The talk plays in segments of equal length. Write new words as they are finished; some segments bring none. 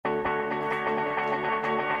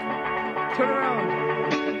Turn around.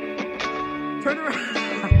 Turn around.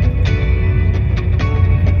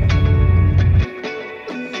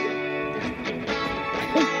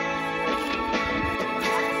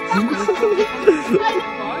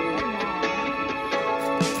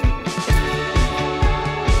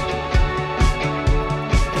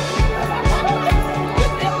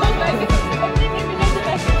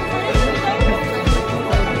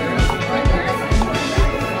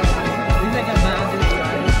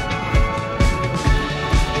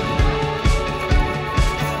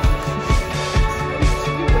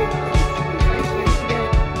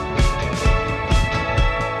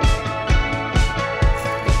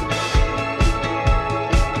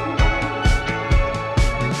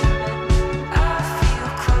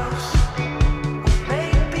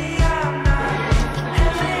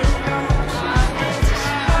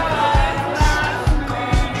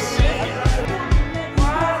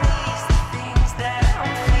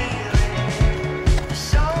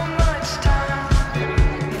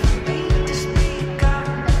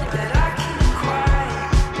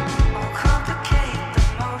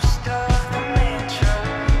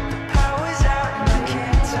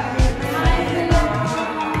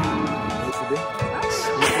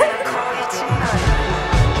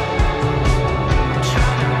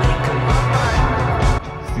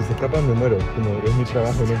 Si se escapan me muero, como es mi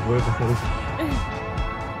trabajo, no puedo pasar eso.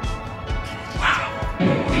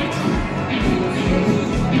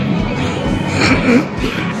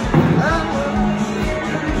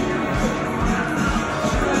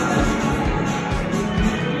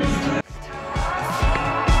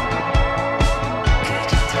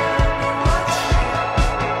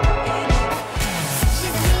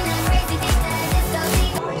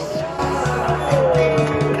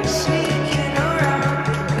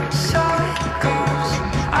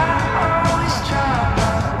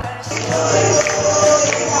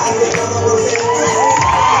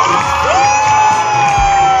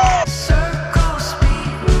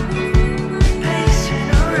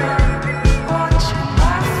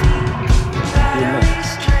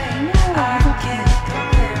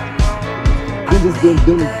 Just don't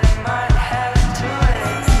do it.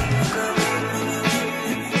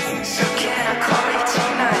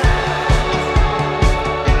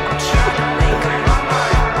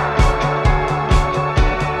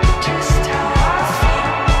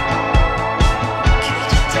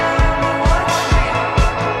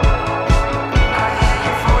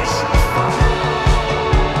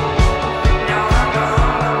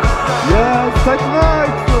 Yes, that's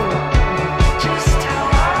right.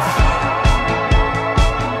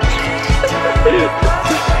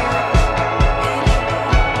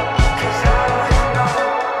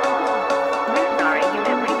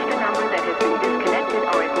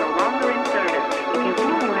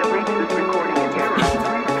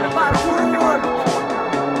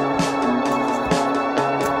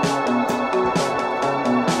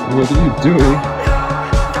 What are you doing?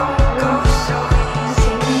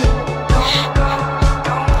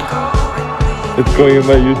 It's going on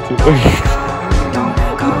my YouTube.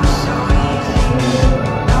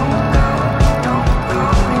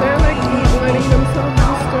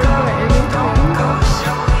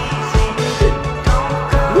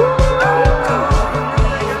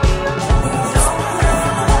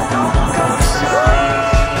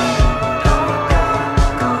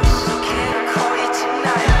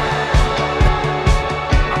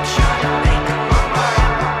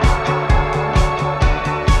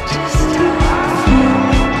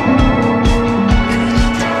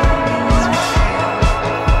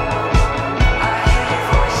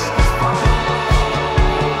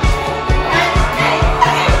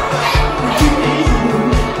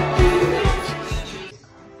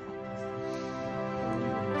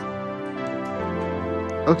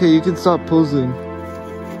 Okay, you can stop posing.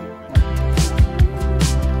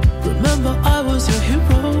 Remember, I was your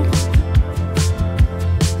hero.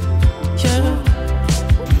 Yeah,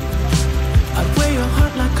 I'd wear your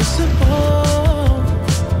heart like a symbol.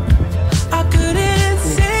 I couldn't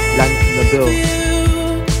save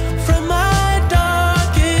you from my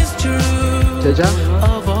darkest truth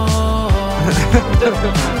of all.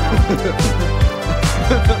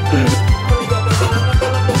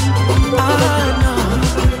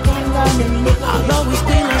 I know I'll always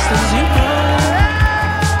be less than zero.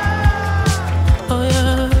 Oh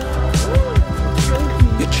yeah,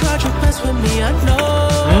 you tried your best with me, I know.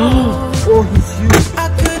 I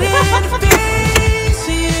couldn't face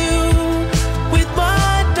you with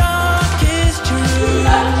my darkest dreams.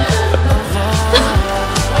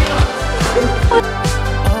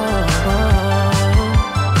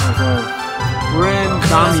 Brand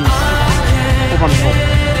Dami.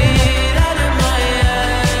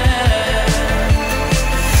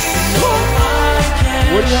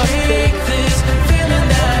 What do you have to say?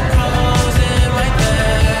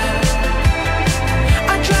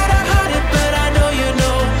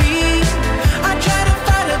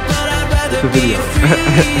 It's a video.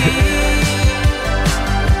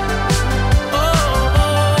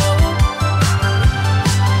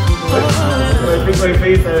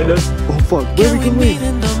 Oh fuck, where are we going?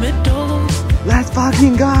 Let's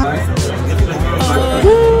fucking go!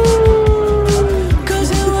 Cause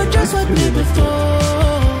you were just like me before.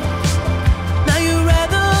 Now you'd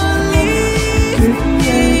rather leave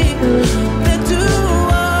me than to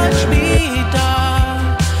watch me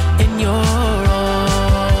die in your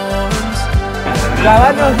arms.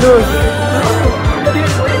 Grabarnos dos.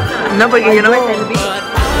 No, porque yo no me sé el beat.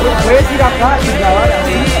 Puedes ir acá y grabar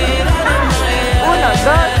así. 1, 2,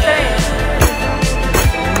 3.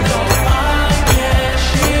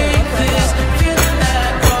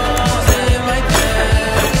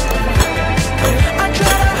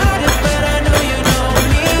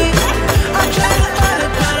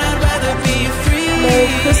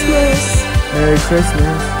 Merry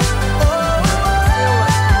Christmas.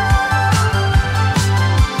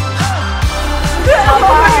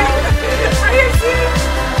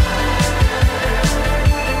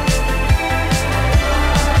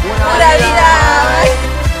 ¡Pura vida!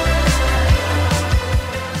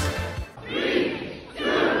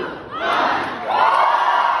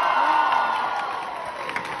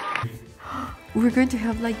 We're going to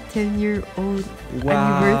have like 10-year-old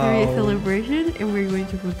anniversary celebration, and we're going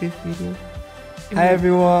to put this video. Hi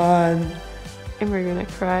everyone. And we're gonna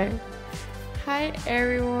cry. Hi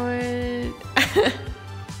everyone.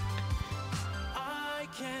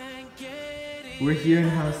 We're here in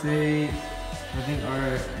House 8, having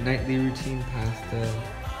our nightly routine pasta.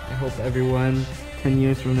 I hope everyone 10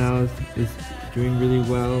 years from now is doing really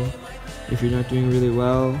well. If you're not doing really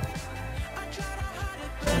well,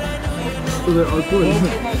 so they're all good.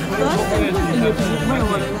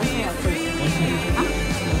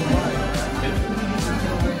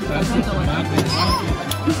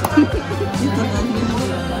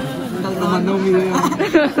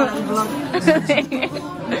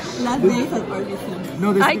 Last days at RBC.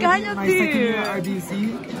 No, this Ay, is my second cállate. year at RBC.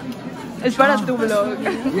 Es para tu vlog.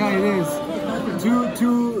 Yeah, it is.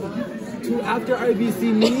 To after RBC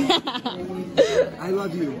me. I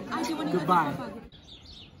love you. Goodbye.